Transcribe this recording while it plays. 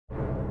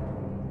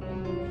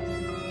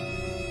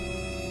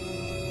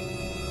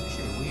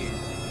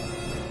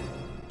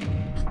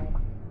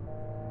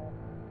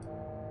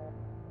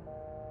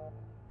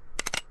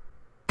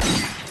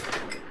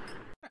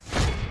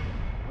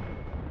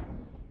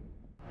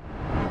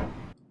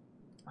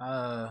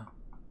I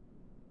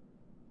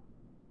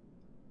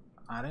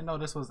didn't know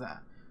this was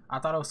that. I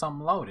thought it was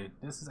something loaded.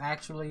 This is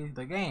actually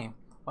the game.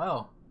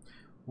 Well,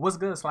 what's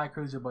good, Sly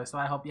Cruiser Boy? So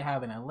I hope you're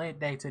having a lit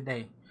day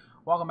today.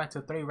 Welcome back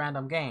to 3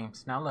 Random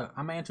Games. Now look,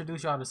 I'm gonna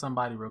introduce y'all to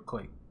somebody real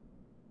quick.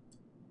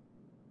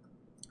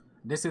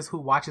 This is who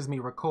watches me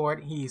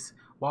record.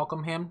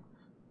 Welcome him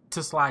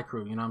to Sly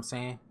Crew, you know what I'm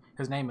saying?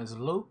 His name is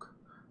Luke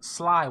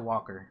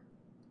Slywalker.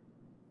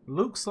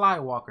 Luke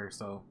Slywalker.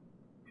 So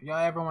if y'all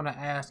ever want to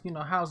ask,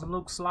 how's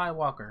Luke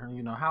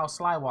Slywalker? How's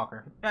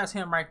Slywalker? That's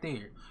him right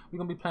there. We're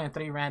gonna be playing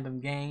 3 random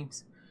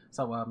games.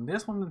 So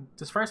this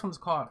first one is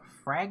called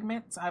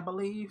Fragments, I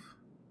believe.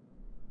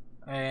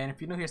 And if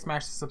you're new here,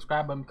 smash the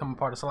subscribe button, become a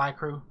part of Sly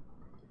Crew,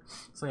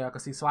 so y'all can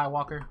see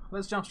Slywalker.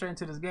 Let's jump straight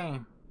into this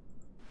game.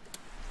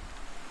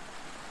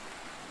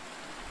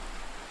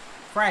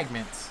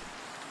 Fragments.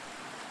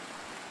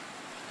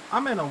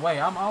 I'm in a way.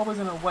 I'm always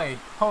in a way.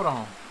 Hold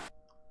on.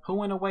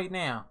 Who in a way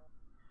now?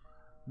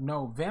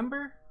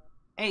 November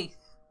 8th,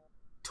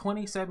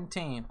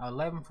 2017,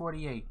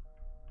 11:48.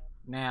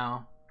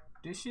 Now,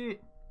 this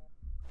shit.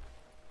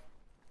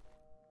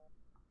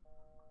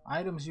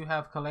 Items you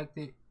have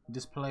collected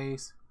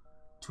displays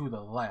to the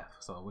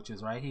left, so which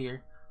is right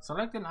here.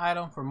 Select an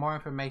item for more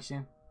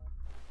information.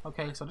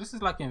 Okay, so this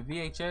is like in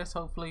VHS.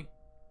 Hopefully,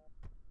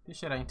 this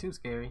shit ain't too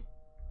scary.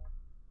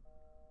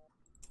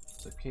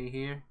 It's a key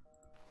here.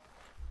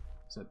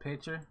 It's a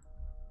picture.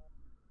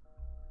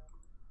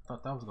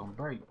 Thought that was gonna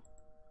break.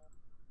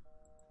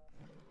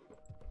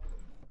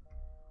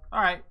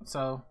 Alright,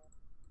 so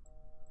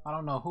I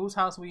don't know whose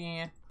house we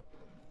in.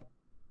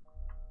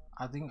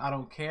 I think I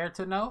don't care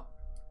to know.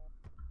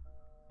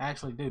 I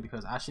actually do,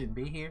 because I shouldn't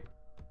be here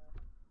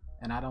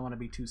and I don't want to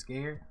be too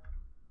scared.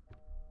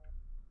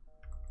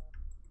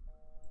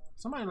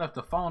 Somebody left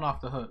the phone off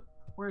the hook.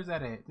 Where is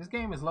that at? This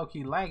game is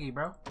low-key laggy,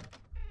 bro.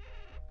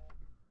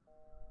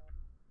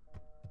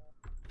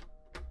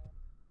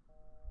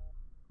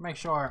 Make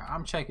sure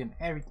I'm checking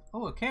every.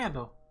 Oh, a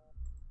candle.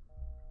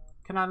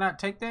 Can I not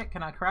take that?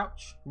 Can I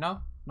crouch?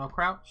 No, no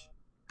crouch.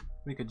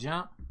 We could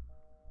jump.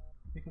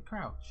 We could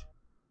crouch.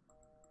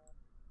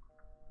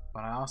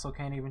 But I also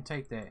can't even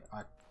take that.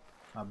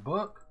 A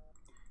book.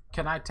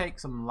 Can I take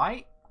some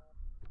light?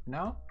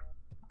 No.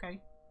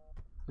 Okay.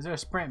 Is there a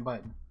sprint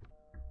button?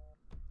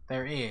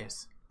 There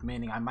is.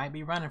 Meaning I might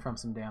be running from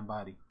some damn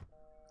body.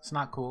 It's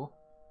not cool.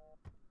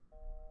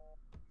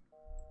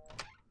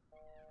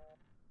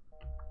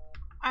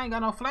 I ain't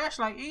got no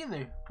flashlight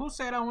either. Who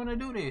said I want to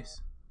do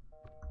this?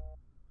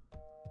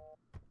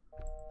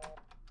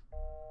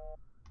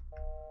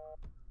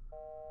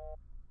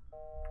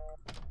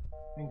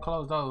 And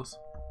close those.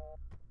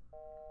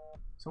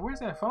 So where's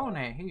that phone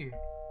at here?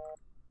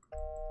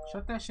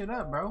 Shut that shit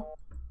up, bro.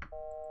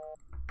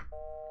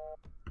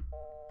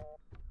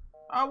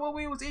 Oh, what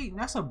we was eating?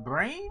 That's a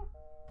brain?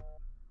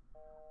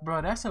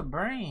 Bro, that's a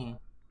brain.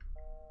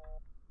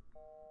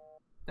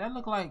 That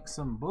look like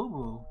some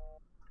boo-boo.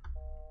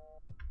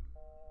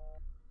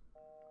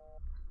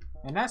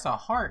 And that's a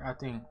heart, I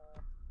think.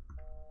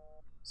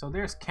 So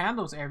there's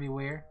candles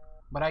everywhere,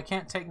 but I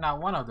can't take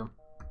not one of them.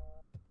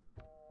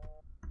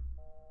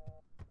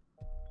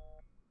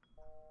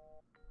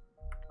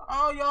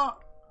 Oh, y'all.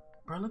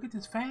 Bro, look at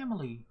this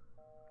family.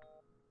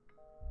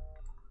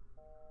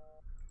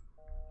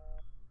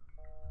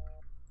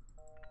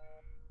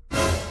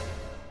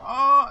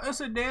 Oh, it's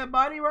a dead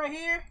body right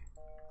here.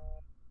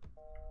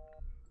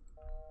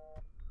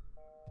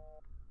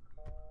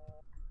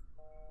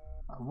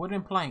 A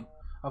wooden plank.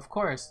 Of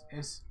course,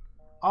 it's...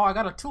 Oh, I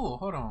got a tool.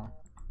 Hold on.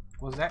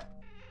 Was that...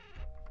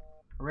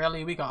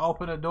 Really? We can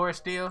open the door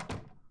still?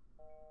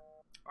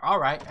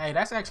 Alright. Hey,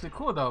 that's actually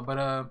cool, though.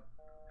 But,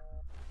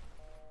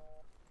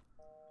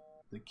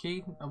 the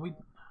key... Are we...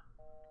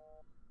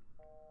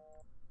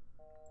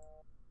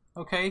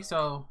 Okay,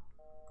 so...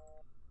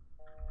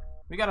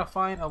 We gotta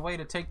find a way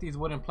to take these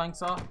wooden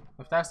planks off.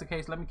 If that's the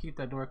case, let me keep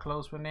that door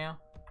closed for now.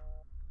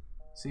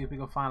 See if we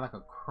can find, like,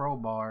 a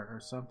crowbar or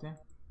something.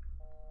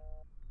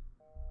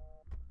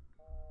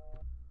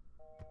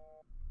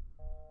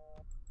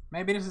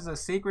 Maybe this is a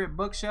secret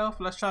bookshelf.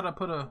 Let's try to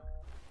put a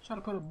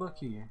book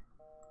here.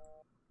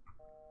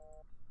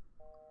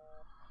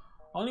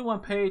 Only one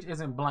page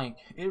isn't blank.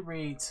 It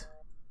reads,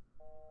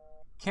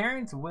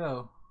 Karen's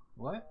will.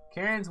 What?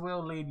 Karen's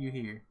will lead you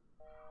here.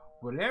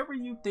 Whatever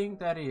you think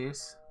that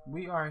is,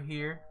 we are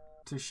here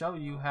to show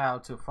you how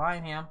to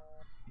find him.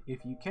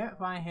 If you can't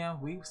find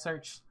him, we've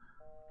searched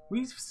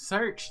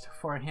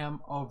for him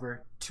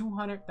over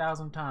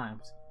 200,000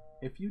 times.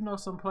 If you know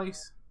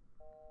someplace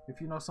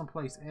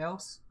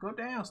else, go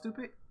down,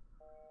 stupid.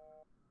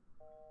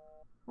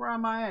 Where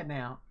am I at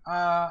now?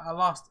 I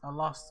lost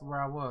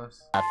where I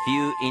was. A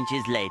few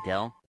inches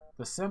later.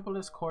 The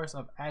simplest course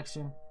of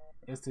action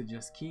is to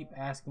just keep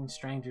asking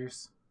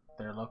strangers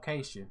their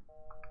location.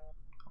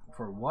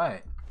 For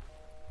what?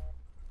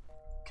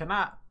 Can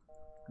I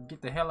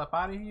get the hell up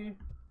out of here?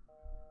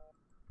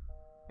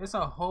 It's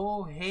a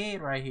whole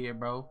head right here,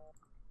 bro.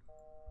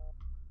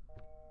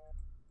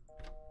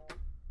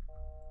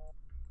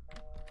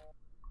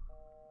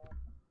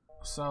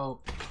 So,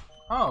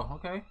 oh,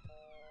 okay.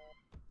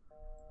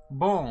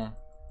 Boom.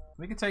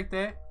 We can take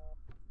that.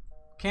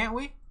 Can't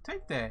we?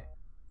 Take that.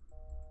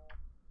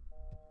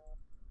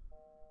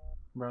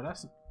 Bro,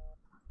 that's...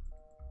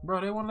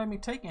 Bro, they won't let me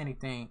take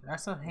anything.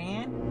 That's a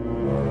hand?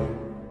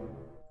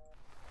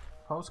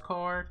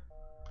 Postcard.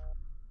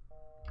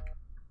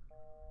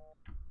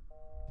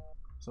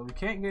 So we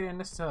can't get in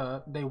this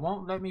tub. They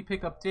won't let me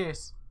pick up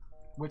this,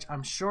 which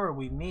I'm sure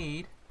we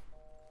need.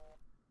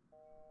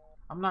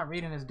 I'm not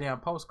reading this damn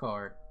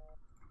postcard.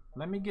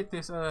 Let me get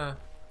this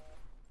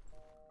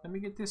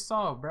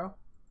solved, bro.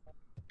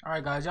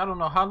 Alright guys, y'all don't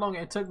know how long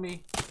it took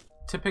me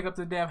to pick up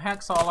the damn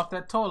hacksaw off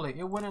that toilet.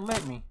 It wouldn't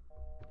let me.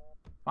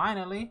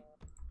 Finally.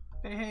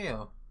 What the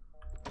hell?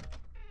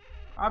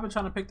 I've been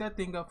trying to pick that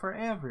thing up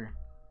forever.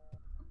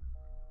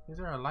 Is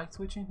there a light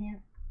switch in here?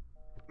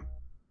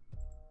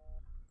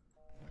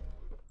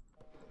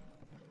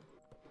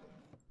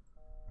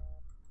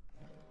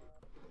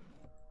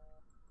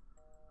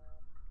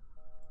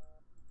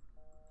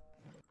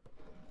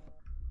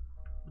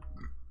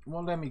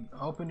 Won't let me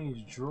open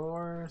these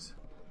drawers.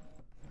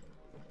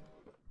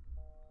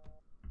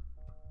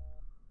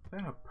 Is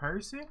that a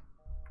person?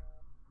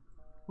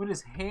 With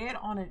his head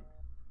on it?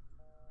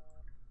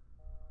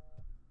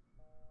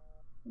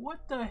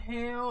 What the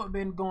hell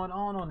been going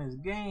on this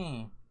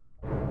game?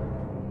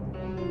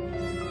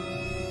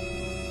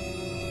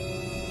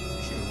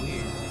 Shit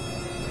weird.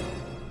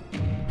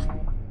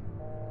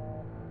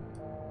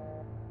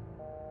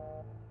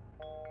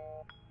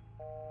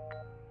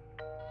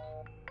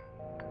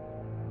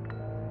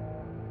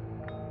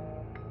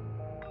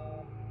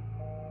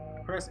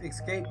 Press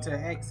escape to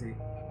exit.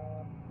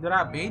 Did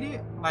I beat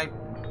it? Like...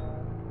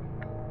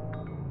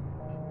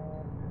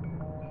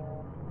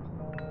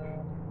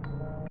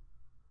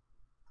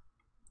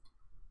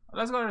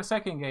 Let's go to the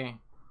second game.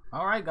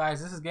 Alright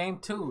guys, this is game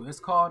 2. It's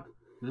called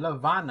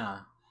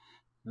Levana.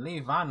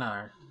 The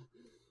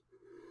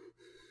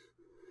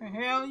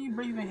hell? You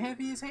breathing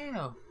heavy as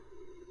hell.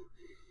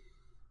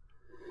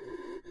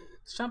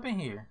 Let's jump in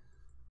here.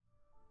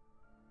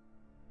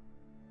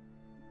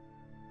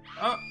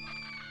 Oh,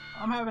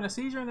 I'm having a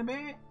seizure in the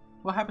bed?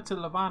 What happened to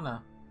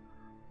Levana?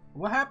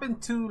 What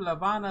happened to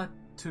Levana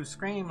to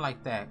scream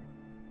like that?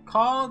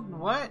 Called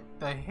what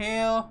the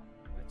hell?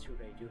 What should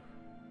I do?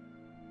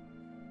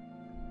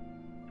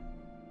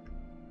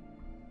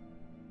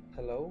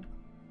 Hello?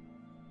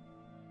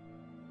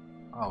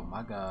 Oh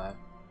my god.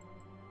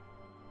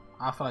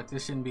 I feel like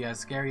this shouldn't be as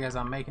scary as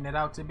I'm making it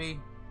out to be.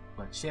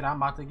 But shit, I'm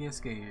about to get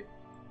scared.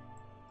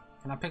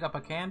 Can I pick up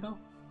a candle?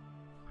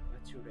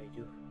 What should I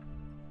do?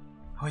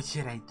 What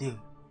should I do?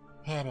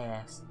 Head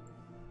ass.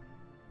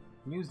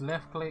 Use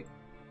left click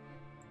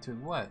to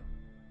what?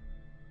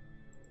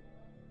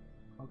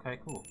 Okay,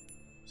 cool.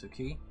 It's a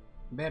key.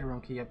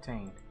 Bedroom key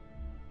obtained.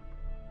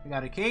 You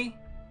got a key?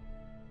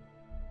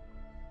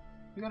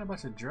 You got a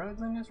bunch of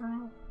drugs in this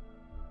room?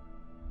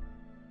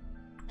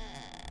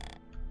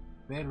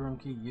 Bedroom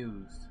key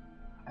used.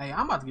 Hey,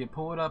 I'm about to get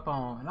pulled up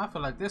on, and I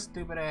feel like this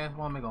stupid ass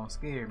woman gonna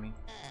scare me.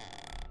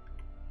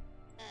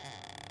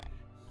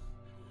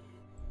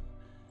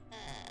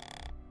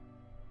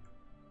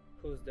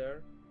 Who's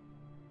there?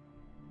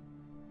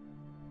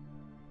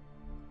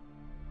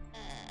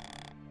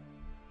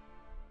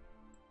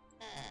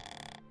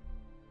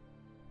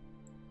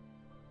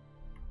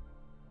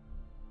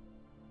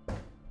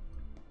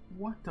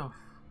 What the f...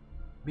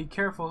 Be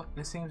careful,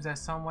 it seems that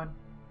someone...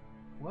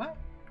 What?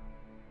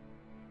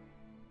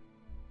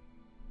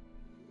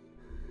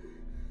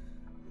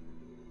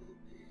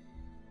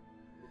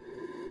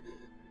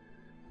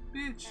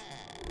 Bitch.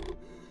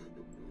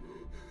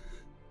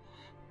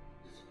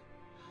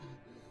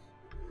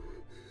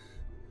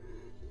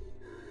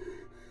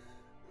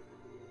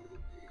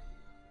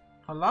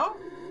 Hello?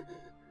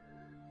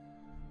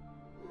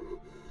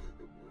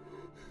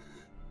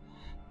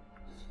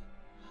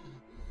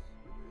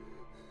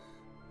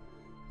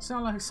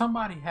 Sound like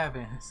somebody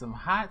having some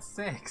hot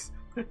sex.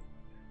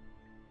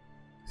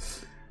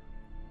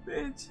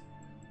 Bitch.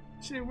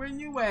 Shit, where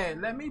you at?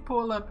 Let me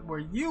pull up where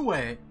you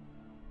at.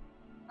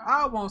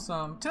 I want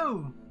some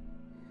too.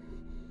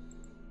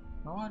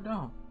 No, I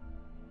don't.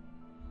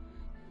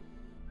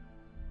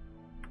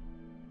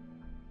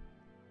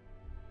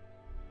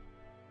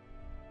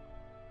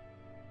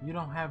 You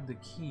don't have the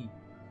key.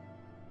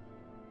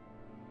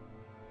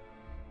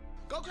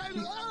 Go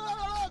crazy!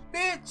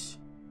 Bitch!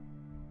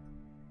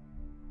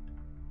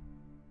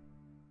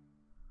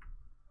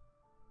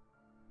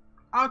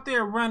 Out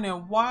there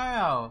running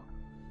wild.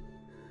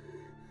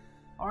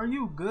 Are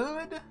you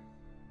good?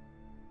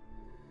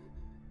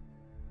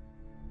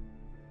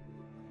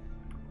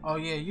 Oh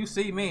yeah, you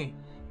see me.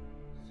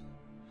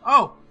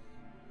 Oh!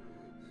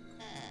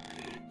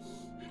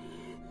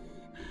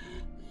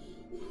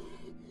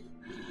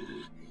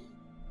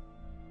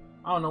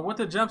 I don't know what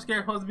the jump scare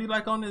is supposed to be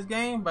like on this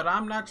game, but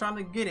I'm not trying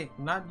to get it.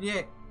 Not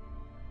yet.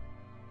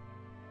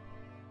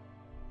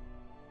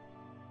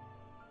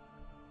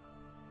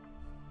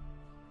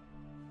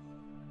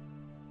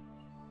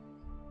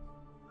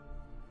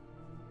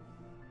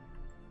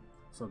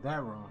 So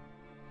that room.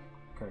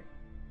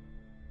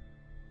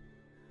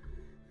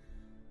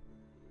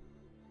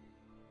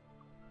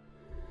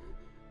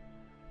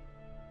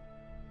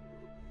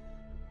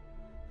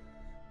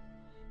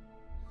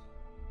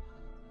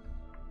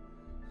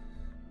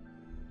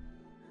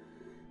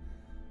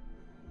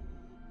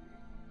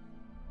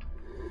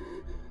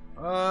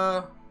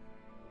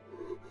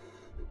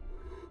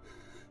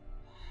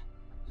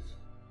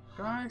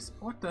 Guys,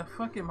 what the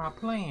fuck am I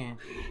playing?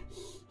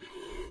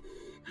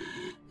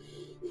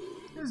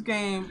 This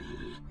game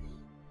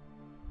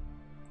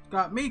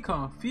got me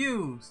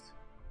confused.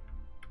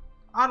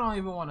 I don't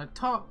even want to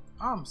talk.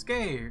 I'm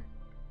scared.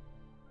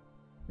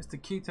 It's the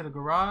key to the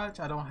garage.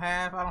 I don't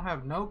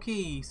have no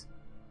keys.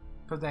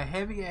 Cause that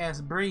heavy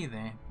ass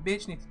breathing.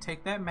 Bitch need to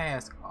take that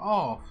mask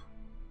off.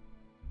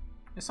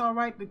 It's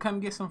alright to come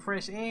get some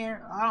fresh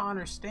air. I don't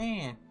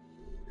understand.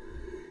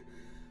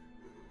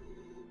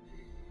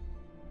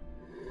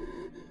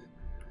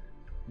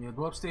 Yeah,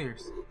 go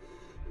upstairs.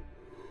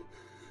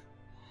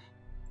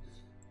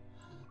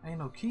 Ain't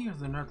no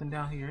keys or nothing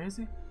down here, is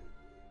it?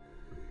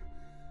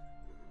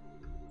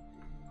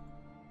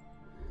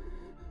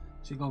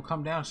 She gonna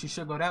come down. She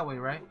should go that way,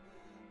 right?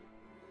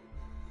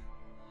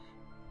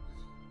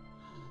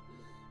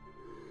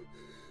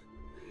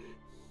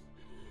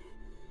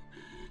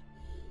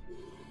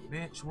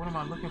 Bitch, what am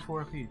I looking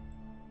for up here?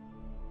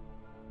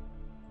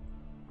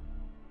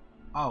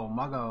 Oh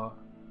my god.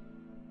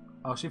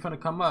 Oh, she finna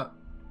come up.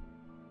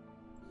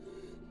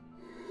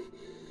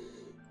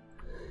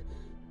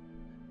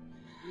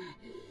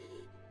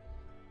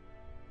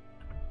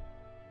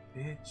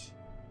 Bitch.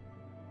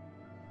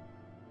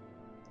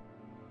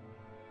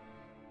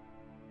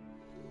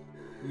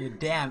 You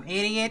damn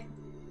idiot.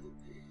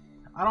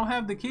 I don't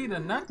have the key to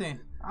nothing.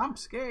 I'm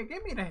scared.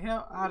 Get me the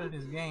hell out of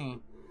this game.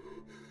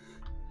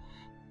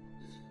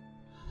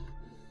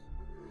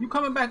 You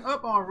coming back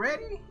up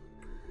already?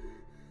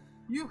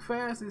 You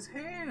fast as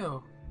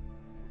hell.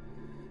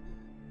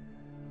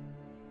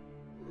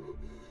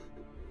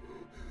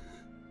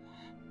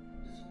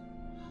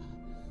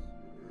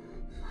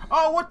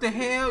 Oh, what the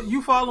hell?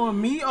 You following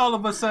me all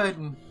of a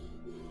sudden?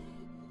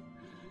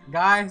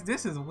 Guys,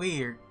 this is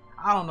weird.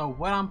 I don't know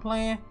what I'm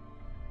playing.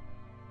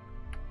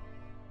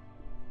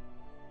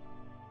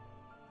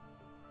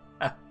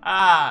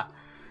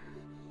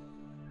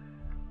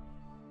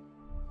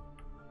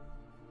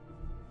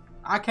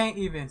 I can't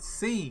even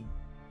see.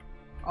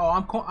 Oh,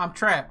 I'm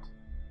trapped.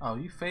 Oh,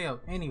 you failed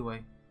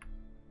anyway.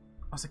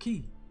 What's the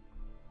key?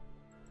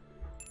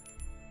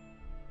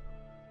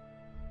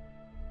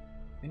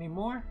 Any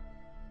more?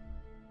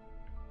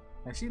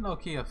 And she low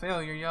key a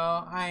failure,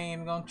 y'all. I ain't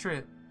even gonna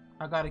trip.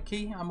 I got a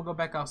key. I'm gonna go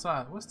back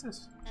outside. What's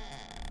this?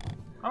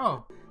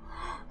 Oh,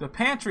 the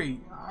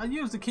pantry. I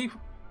used the key.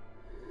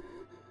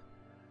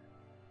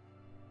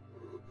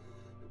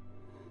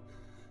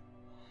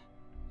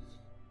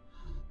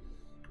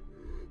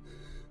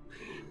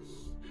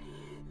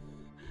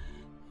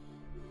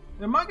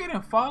 Am I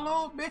getting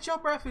followed? Bitch, your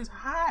breath is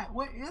hot.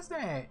 What is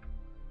that?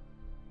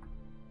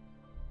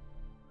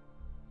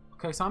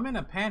 Okay, so I'm in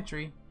a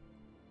pantry.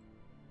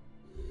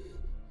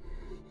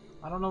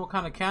 I don't know what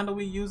kind of candle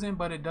we're using,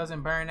 but it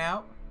doesn't burn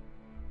out.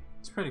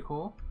 It's pretty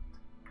cool.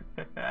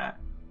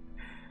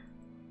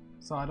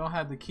 So I don't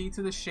have the key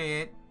to the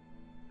shed.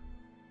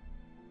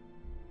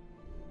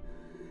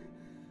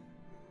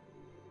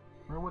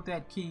 Where would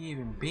that key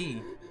even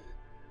be?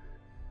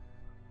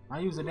 I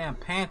use a damn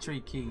pantry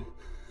key.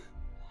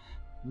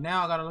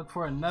 Now I gotta look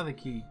for another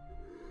key.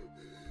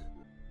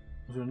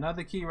 There's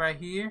another key right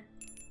here.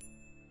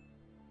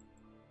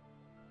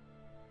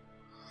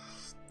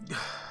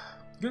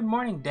 Good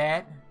morning,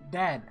 Dad.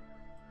 Dad,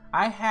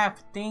 I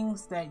have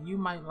things that you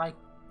might like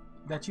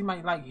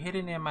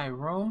hidden in my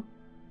room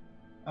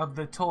of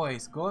the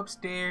toys. Go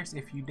upstairs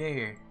if you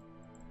dare.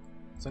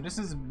 So this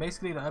is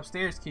basically the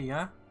upstairs key,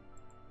 huh?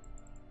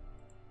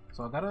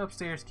 So I got an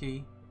upstairs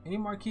key. Any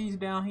more keys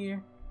down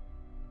here?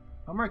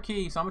 No more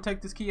keys, so I'm gonna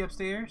take this key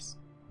upstairs.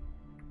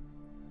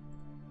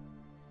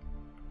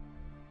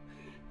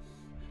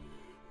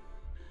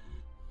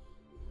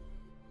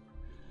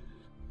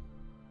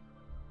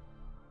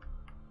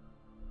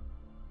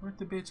 Where'd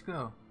the bitch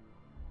go?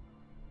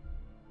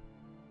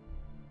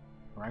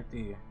 Right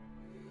there.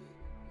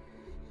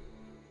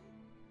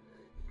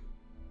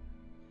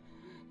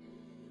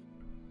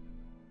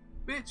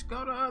 Bitch,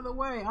 go the other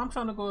way. I'm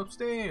trying to go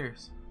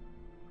upstairs.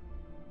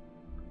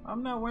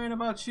 I'm not worrying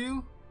about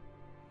you.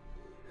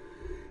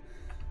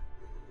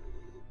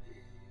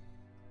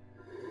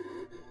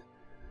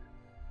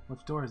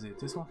 Which door is it?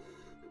 This one?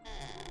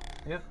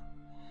 Yep.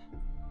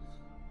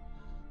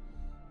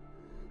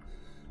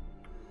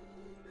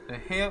 The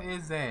hell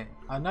is that?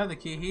 Another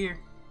key here.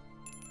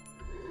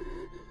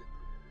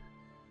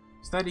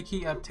 Study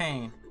key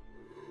obtained.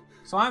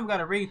 So I've got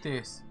to read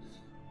this.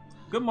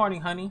 Good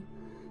morning, honey.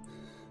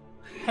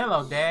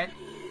 Hello, Dad.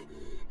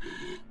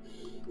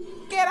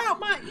 Get out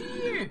my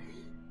ear.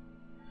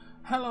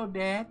 Hello,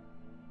 Dad.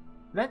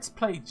 Let's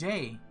play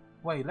J.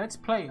 Wait, let's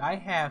play. I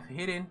have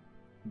hidden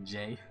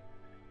J.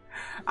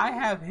 I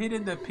have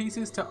hidden the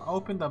pieces to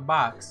open the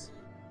box.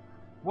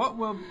 What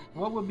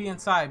will be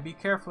inside? Be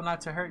careful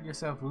not to hurt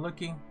yourself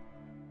looking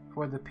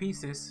for the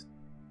pieces.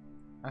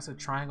 That's a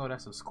triangle,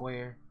 that's a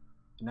square,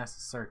 and that's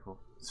a circle.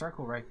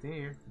 Circle right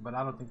there, but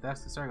I don't think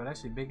that's the circle. That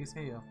shit big as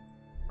hell,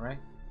 right?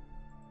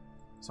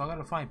 So I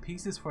gotta find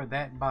pieces for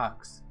that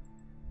box.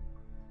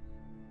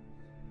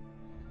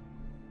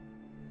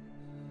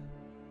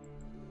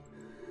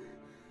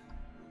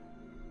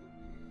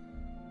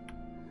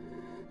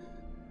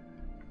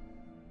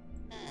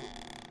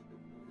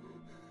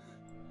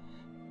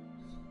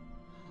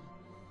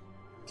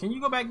 Can you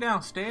go back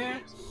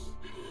downstairs?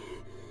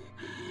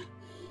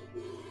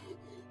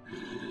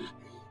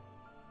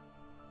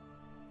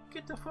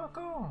 Get the fuck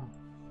on.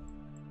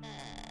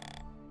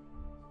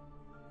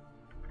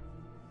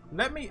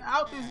 Let me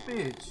out this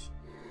bitch.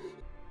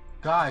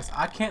 Guys,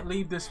 I can't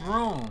leave this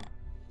room.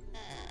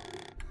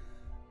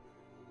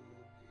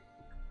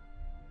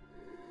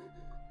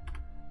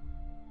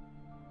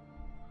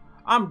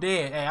 I'm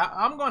dead. Hey,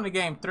 I'm going to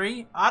game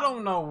 3. I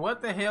don't know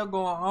what the hell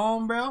going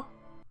on, bro.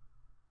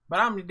 But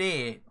I'm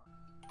dead.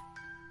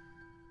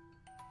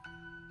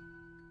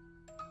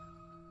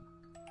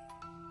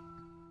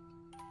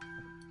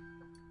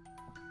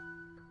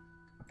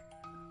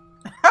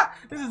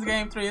 This is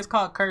game 3. It's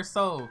called Cursed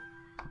Soul.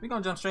 We're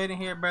gonna jump straight in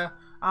here, bro.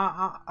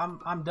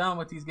 I'm done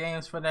with these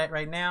games for that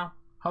right now.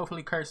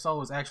 Hopefully Cursed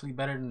Soul is actually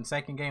better than the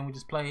second game we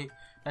just played.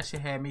 That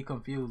shit had me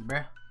confused, bro.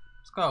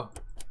 Let's go.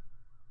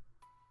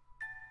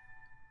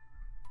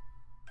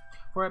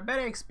 For a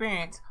better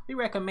experience, we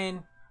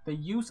recommend the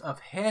use of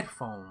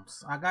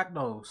headphones. I got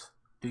those.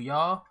 Do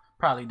y'all?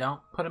 Probably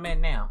don't. Put them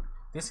in now.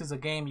 This is a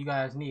game you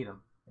guys need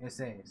them. It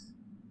says.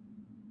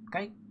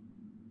 Okay?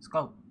 Let's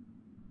go.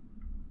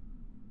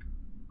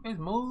 It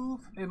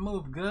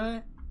moved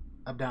good.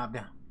 Up, down, up,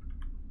 down.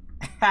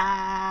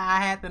 I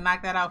had to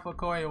knock that out for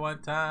Corey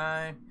one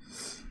time.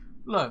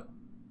 Look.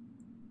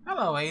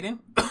 Hello, Aiden.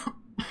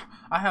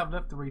 I have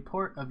left a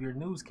report of your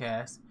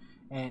newscast,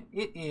 and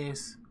it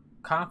is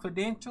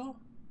confidential.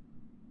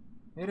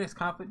 It is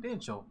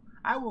confidential.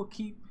 I will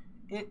keep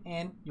it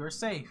in your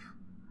safe.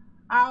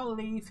 I'll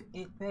leave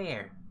it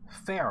there.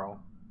 Farrell.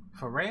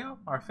 Pharrell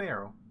or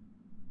Farrell?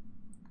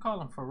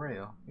 Call him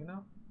Pharrell, you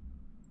know?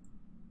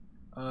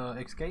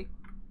 Escape.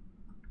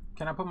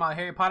 Can I put my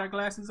Harry Potter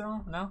glasses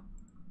on? No?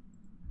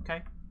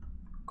 Okay.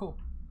 Cool.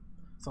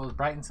 So it's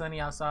bright and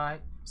sunny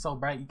outside. So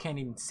bright you can't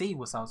even see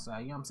what's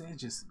outside. You know what I'm saying?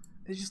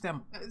 It's just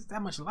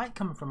that much light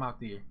coming from out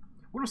there.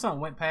 What if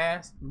something went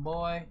past?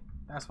 Boy,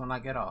 that's when I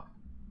get off.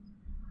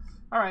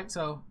 Alright,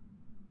 so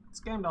this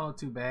game don't look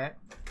too bad.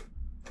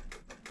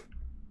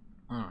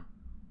 A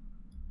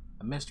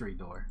mystery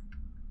door.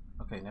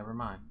 Okay, never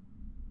mind.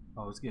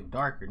 Oh, it's getting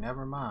darker.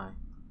 Never mind.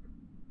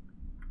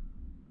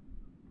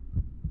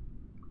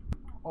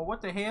 Oh,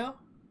 what the hell?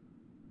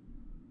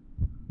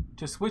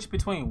 To switch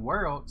between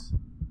worlds?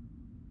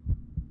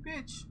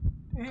 Bitch,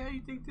 the hell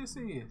you think this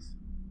is?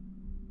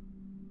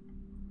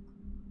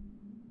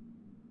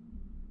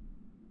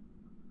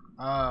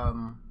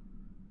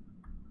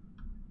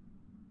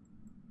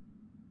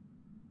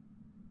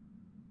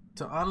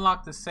 To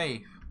unlock the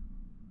safe.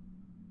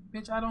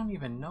 Bitch, I don't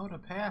even know the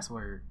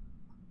password.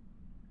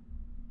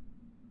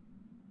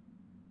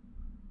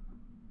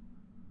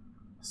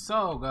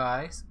 So,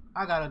 guys,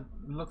 I gotta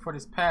look for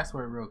this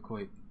password real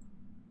quick.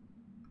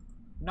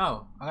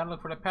 No, I gotta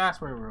look for the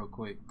password real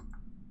quick.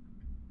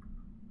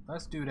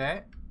 Let's do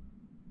that.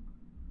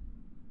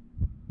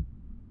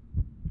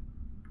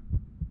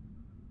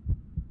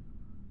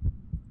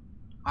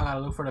 I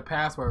gotta look for the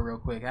password real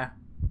quick, huh?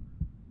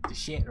 The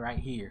shit right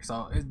here.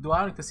 So, do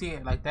I need to see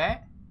it like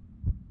that?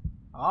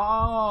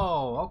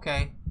 Oh,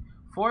 okay.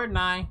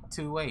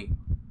 4928.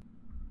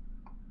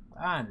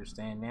 I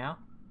understand now.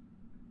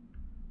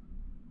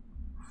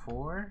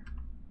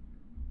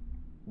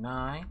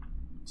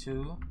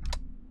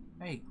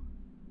 4928.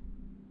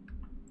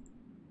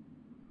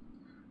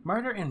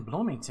 Murder in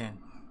Bloomington.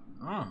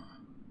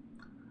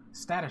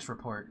 Status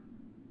report.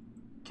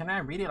 Can I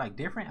read it like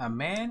different? A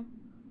man,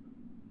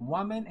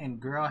 woman, and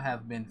girl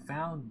have been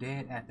found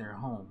dead at their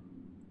home.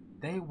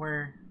 They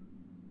were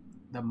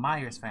the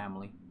Myers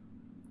family.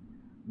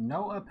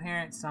 No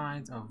apparent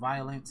signs of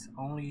violence.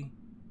 Only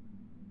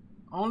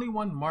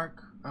one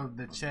mark of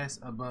the chest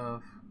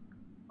above.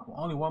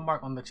 Only one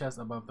mark on the chest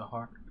above the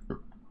heart.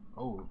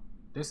 Oh,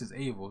 this is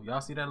evil. Y'all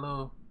see that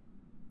little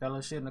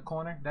shit in the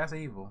corner? That's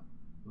evil.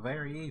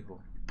 Very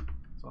evil.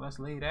 So let's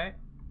leave that.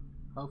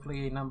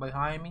 Hopefully ain't nothing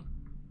behind me.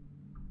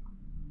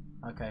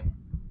 Okay.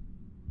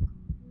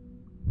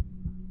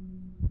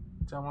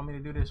 What y'all want me to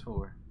do this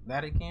for?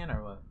 That again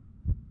or what?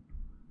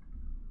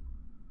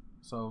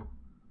 So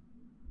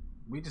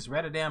we just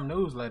read a damn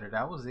newsletter.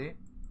 That was it.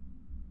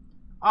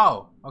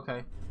 Oh,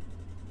 okay.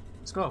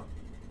 Let's go.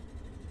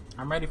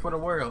 I'm ready for the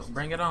world.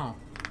 Bring it on.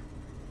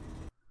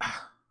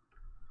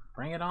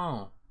 Bring it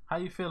on. How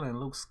you feeling,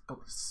 Luke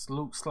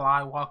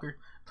Skywalker?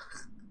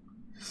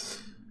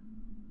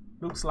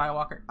 Luke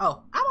Skywalker.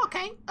 Oh, I'm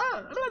okay.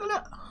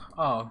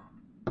 Oh,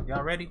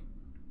 y'all ready?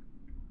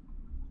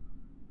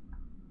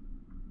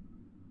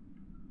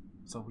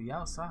 So we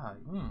outside.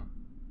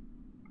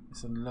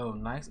 It's a little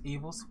nice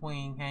evil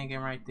swing hanging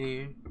right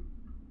there.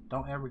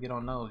 Don't ever get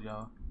on those,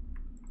 y'all.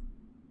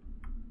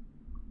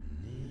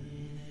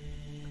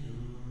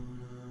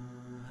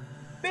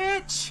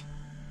 Bitch!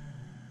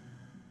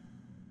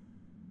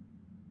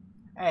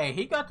 Hey,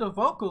 he got the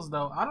vocals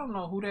though. I don't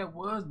know who that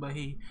was, but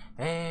he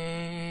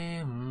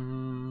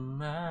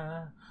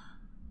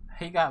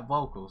got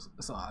vocals.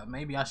 So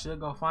maybe I should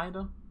go find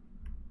him,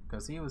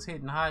 cause he was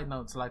hitting high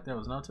notes like there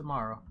was no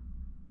tomorrow.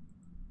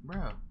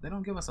 Bro, they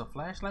don't give us a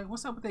flashlight.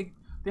 What's up with they?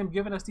 Them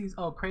giving us these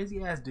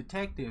crazy ass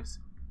detectives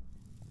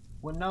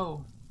with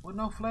no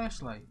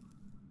flashlight.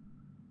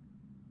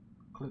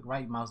 Click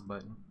right mouse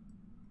button.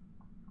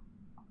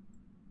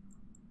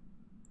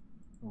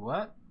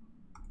 What?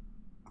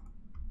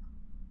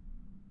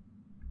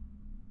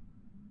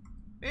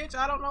 Bitch,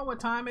 I don't know what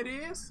time it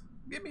is.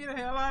 Get me the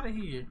hell out of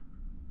here.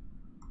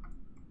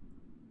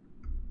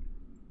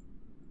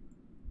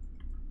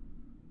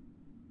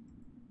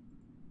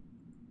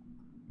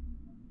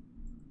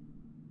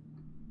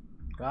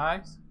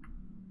 Guys?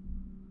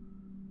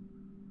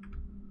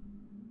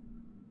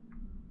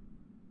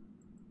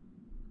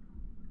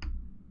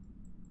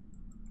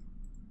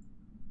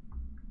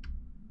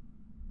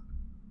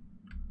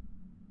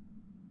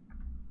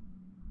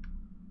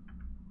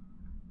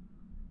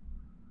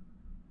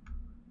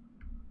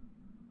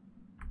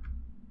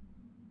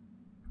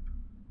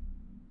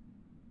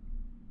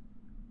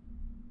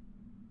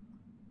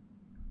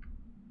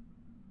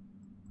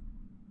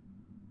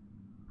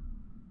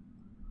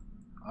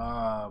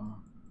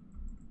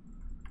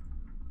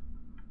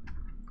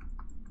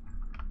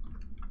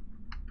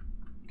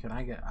 Can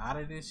I get out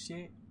of this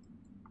shit?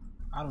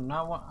 I do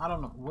not want. I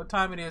don't know what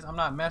time it is. I'm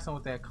not messing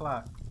with that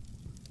clock.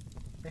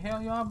 The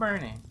hell y'all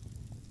burning?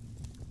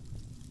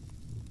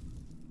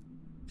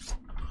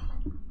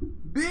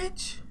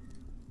 Bitch!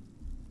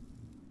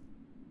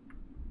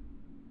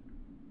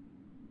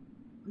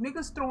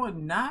 Niggas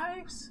throwing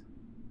knives?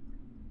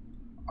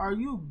 Are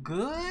you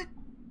good?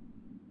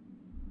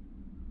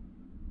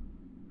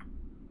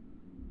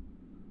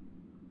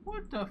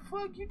 What the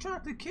fuck? You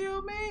tried to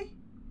kill me?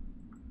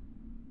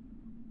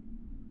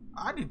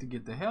 I need to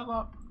get the hell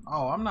up.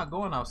 Oh, I'm not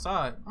going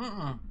outside.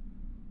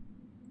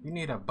 You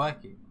need a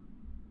bucket.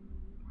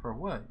 For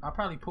what? I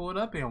probably pulled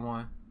up in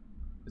one.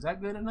 Is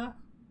that good enough?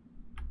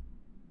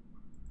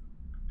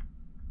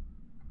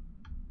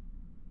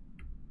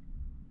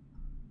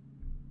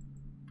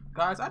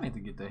 Guys, I need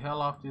to get the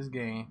hell off this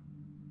game.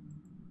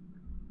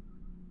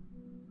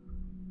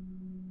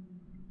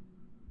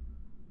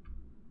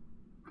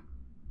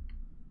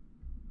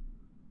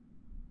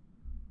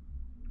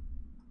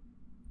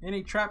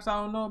 Any traps I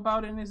don't know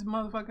about in this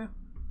motherfucker?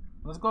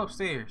 Let's go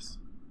upstairs.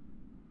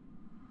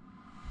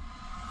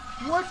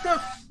 What the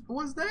f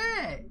was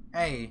that?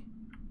 Hey,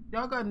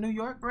 y'all got New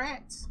York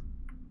rats?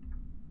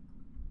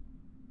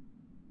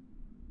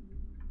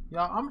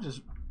 Y'all, I'm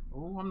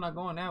not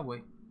going that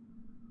way.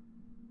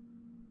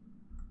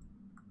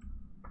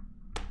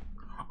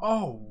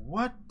 Oh,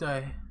 what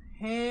the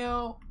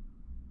hell?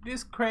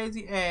 This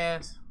crazy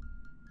ass.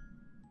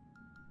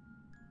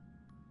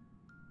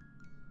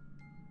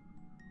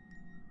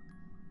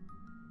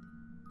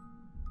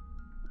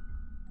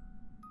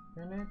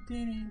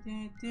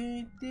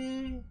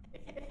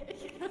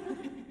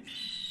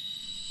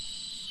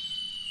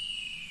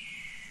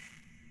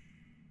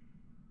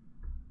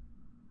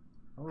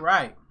 All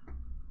right.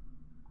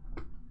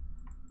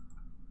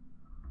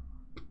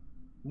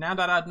 Now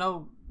that I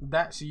know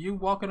that's you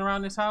walking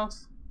around this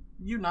house,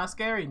 you not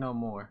scary no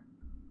more.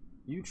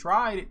 You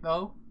tried it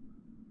though.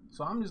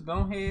 So I'm just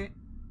going ahead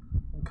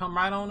and come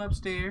right on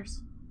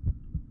upstairs.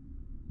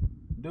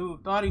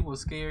 Dude thought he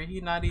was scary. He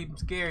not even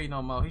scary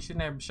no more. He should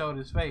never showed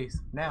his face.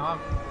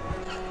 Now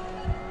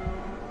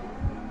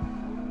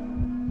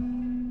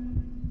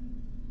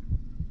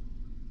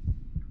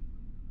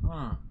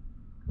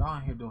y'all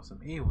in here doing some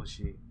evil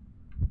shit.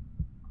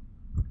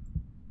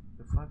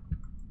 The fuck?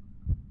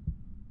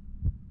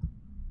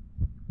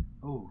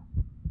 Ooh.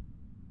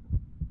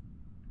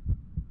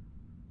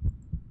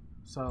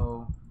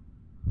 So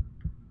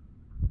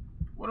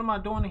what am I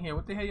doing in here?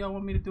 What the hell y'all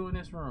want me to do in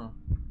this room?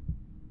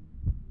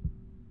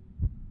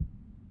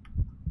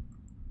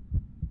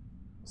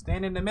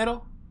 Stand in the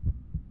middle.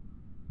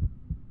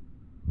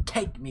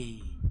 Take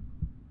me.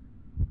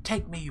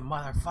 Take me, you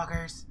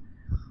motherfuckers.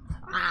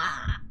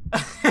 Ah.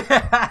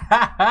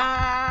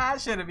 I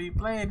shouldn't be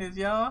playing this,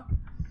 y'all.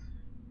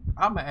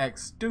 I'ma act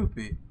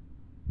stupid.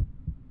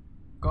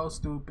 Go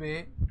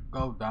stupid.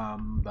 Go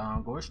dumb.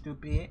 Go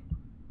stupid.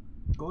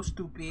 Go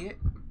stupid.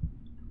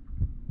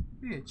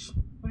 Bitch,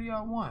 what do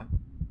y'all want?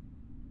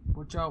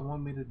 What y'all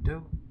want me to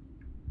do?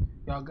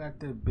 Y'all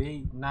got the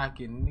beat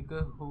knocking,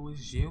 nigga. Who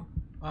is you?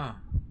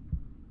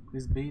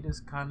 This beat is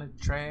kinda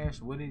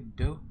trash. What it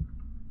do?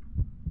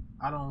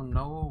 I don't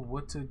know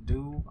what to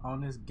do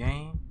on this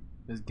game.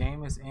 This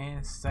game is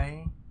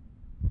insane.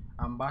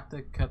 I'm about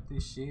to cut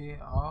this shit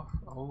off.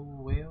 Oh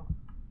well.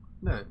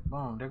 Look,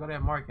 boom, there go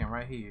that marking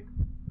right here.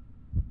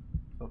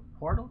 The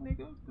portal,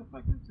 nigga? What the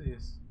fuck is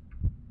this?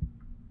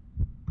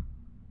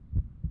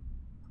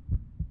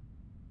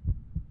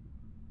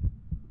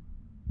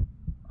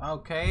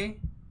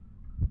 Okay.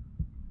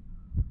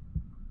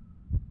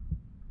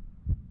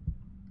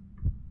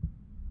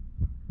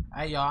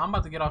 Hey y'all, I'm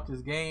about to get off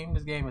this game.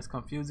 This game is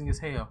confusing as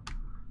hell.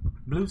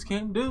 Blues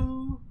can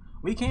do.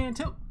 We can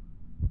too.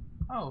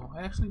 Oh,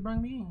 actually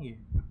bring me in here.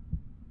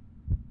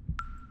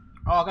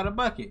 Oh, I got a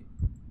bucket.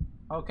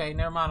 Okay,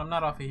 never mind. I'm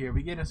not off of here.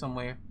 We getting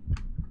somewhere.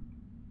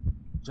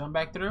 Jump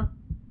back through.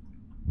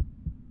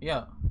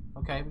 Yeah.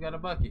 Okay, we got a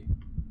bucket.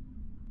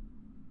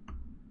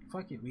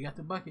 Fuck it, we got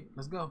the bucket.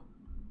 Let's go.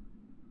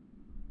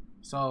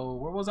 So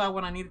where was I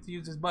when I needed to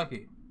use this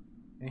bucket?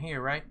 In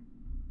here, right?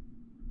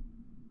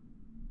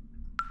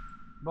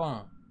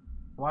 Boom.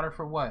 Water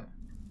for what?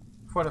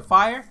 For the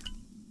fire?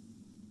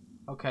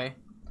 Okay.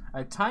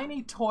 A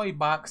tiny toy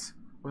box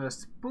with a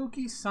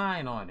spooky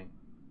sign on it.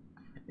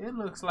 It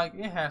looks like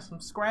it has some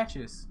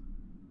scratches.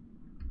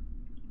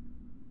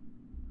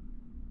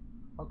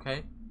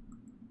 Okay.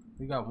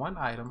 We got one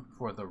item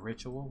for the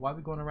ritual. Why are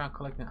we going around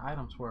collecting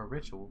items for a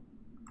ritual?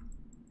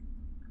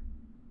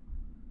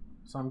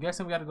 So I'm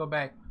guessing we got to go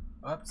back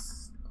up.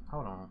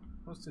 Hold on.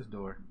 What's this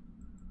door?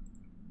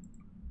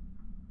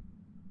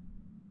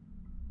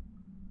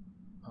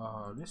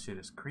 Oh, this shit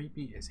is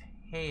creepy as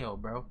hell,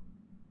 bro.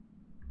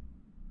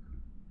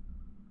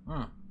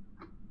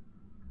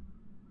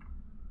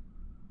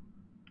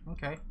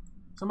 Okay.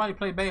 Somebody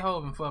play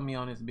Beethoven for me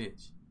on this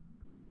bitch.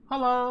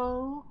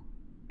 Hello?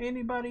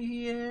 Anybody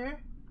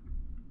here?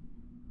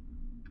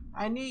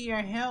 I need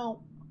your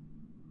help.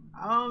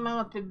 I don't know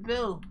what to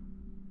do.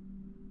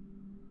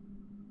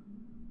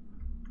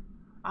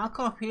 I'm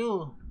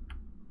confused.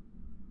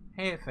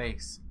 Head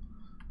face.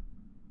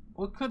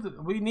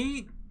 We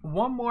need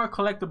one more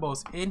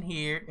collectibles in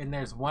here, and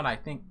there's one I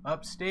think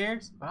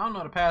upstairs, but I don't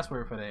know the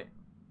password for that.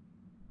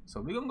 So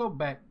we're gonna go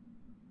back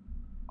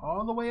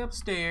all the way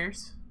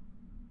upstairs.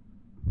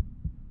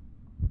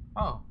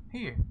 Oh,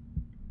 here.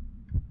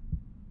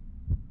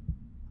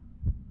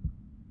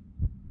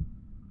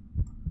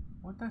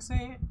 What that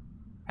said?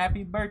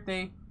 Happy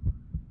birthday,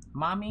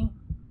 mommy,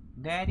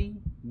 daddy,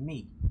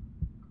 me.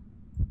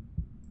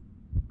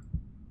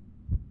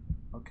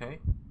 Okay.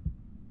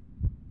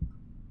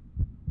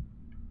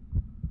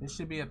 There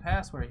should be a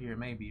password here,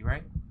 maybe,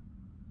 right?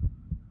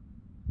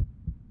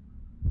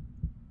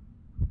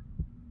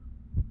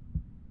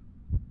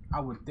 I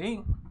would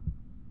think.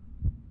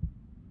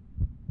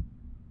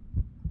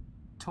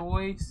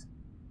 Toys,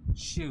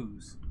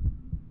 shoes.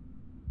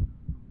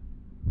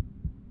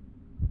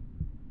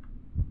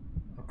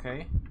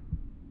 Okay.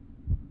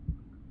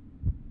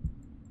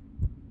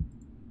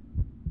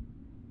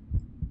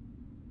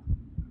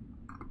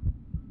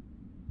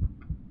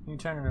 Can you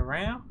turn it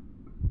around?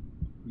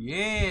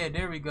 Yeah,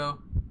 there we go.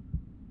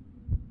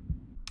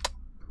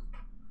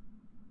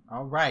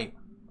 All right,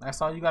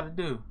 that's all you got to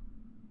do.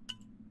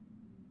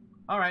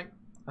 All right,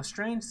 a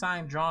strange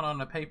sign drawn on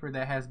a paper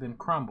that has been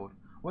crumbled.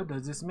 What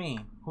does this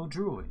mean? Who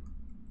drew it?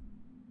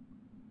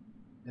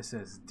 It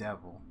says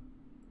devil.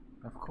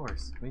 Of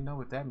course, we know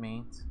what that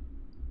means.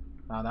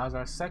 Now that was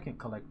our second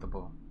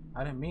collectible.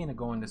 I didn't mean to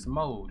go in this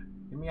mode.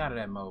 Get me out of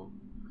that mode.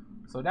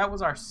 So that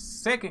was our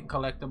second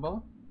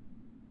collectible.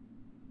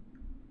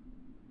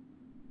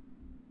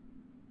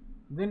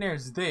 Then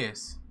there's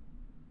this.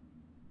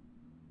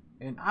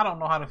 And I don't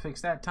know how to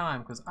fix that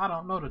time because I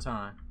don't know the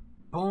time.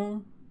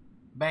 Boom.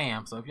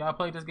 Bam. So if y'all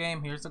play this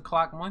game, here's the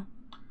clock one.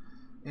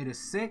 It is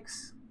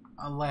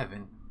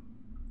 6:11.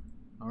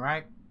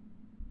 Alright.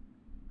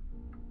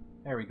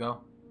 There we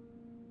go.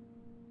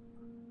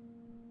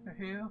 The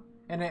hell?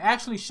 And it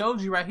actually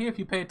shows you right here if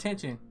you pay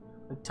attention.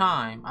 The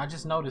time. I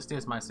just noticed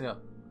this myself.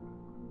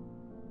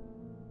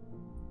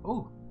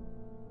 Ooh.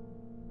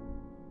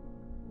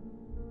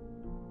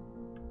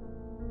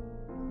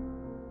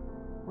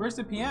 Where's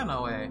the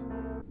piano at?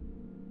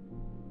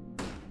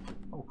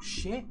 Oh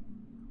shit.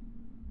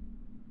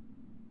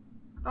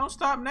 Don't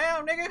stop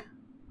now, nigga.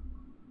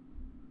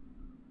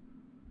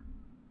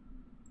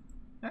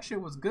 That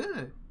shit was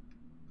good.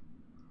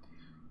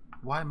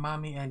 Why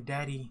mommy and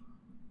daddy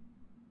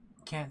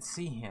can't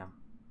see him?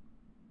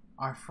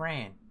 Our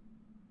friend.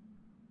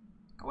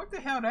 What the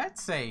hell that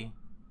say?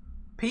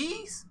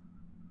 Peace?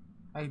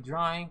 A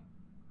drawing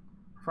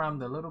from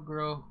the little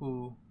girl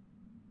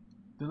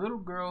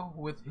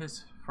with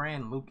his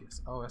friend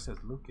Lucas. Oh, that says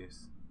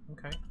Lucas.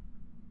 Okay.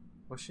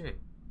 Well, shit.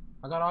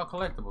 I got all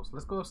collectibles.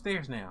 Let's go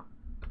upstairs now.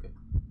 Okay.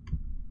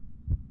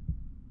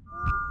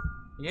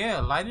 Yeah,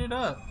 light it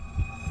up.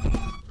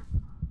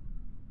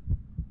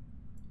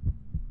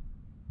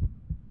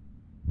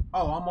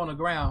 Oh, I'm on the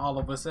ground all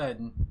of a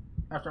sudden.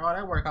 After all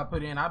that work I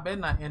put in, I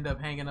better not end up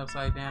hanging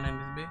upside down in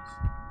this bitch.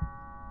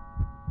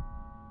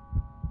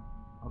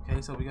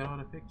 Okay, so we got all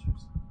the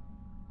pictures.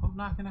 Who's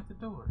knocking at the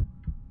door?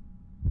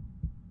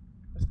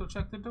 Let's go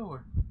check the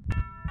door.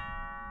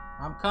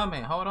 I'm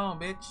coming. Hold on,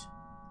 bitch.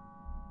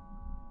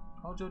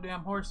 Hold your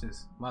damn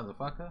horses,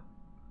 motherfucker.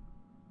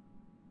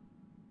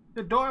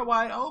 The door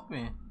wide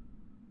open.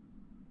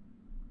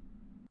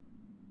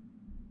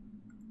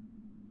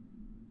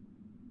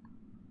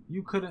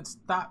 You couldn't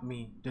stop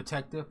me,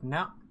 detective.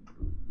 Now.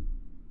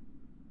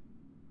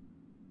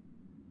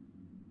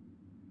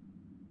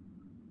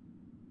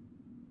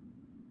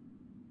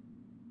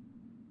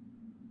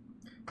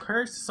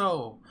 Cursed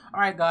soul.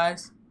 Alright,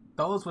 guys.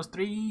 Those was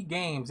 3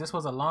 games. This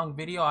was a long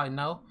video, I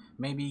know.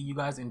 Maybe you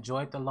guys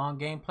enjoyed the long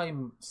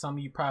gameplay. Some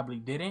of you probably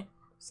didn't.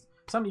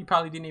 Some of you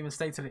probably didn't even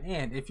stay to the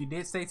end. If you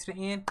did stay to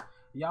the end,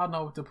 y'all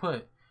know what to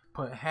put.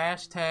 Put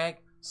hashtag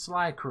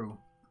Sly Crew.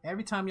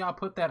 Every time y'all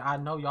put that, I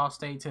know y'all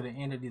stayed to the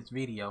end of this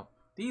video.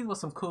 These were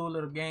some cool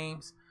little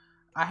games.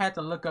 I had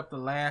to look up the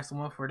last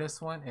one for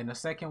this one, and the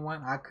second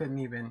one I don't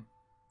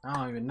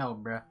even know,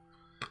 bruh.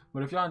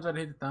 But if y'all enjoyed it,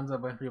 hit the thumbs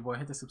up button for your boy.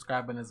 Hit the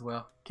subscribe button as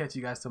well. Catch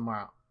you guys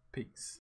tomorrow. Peace.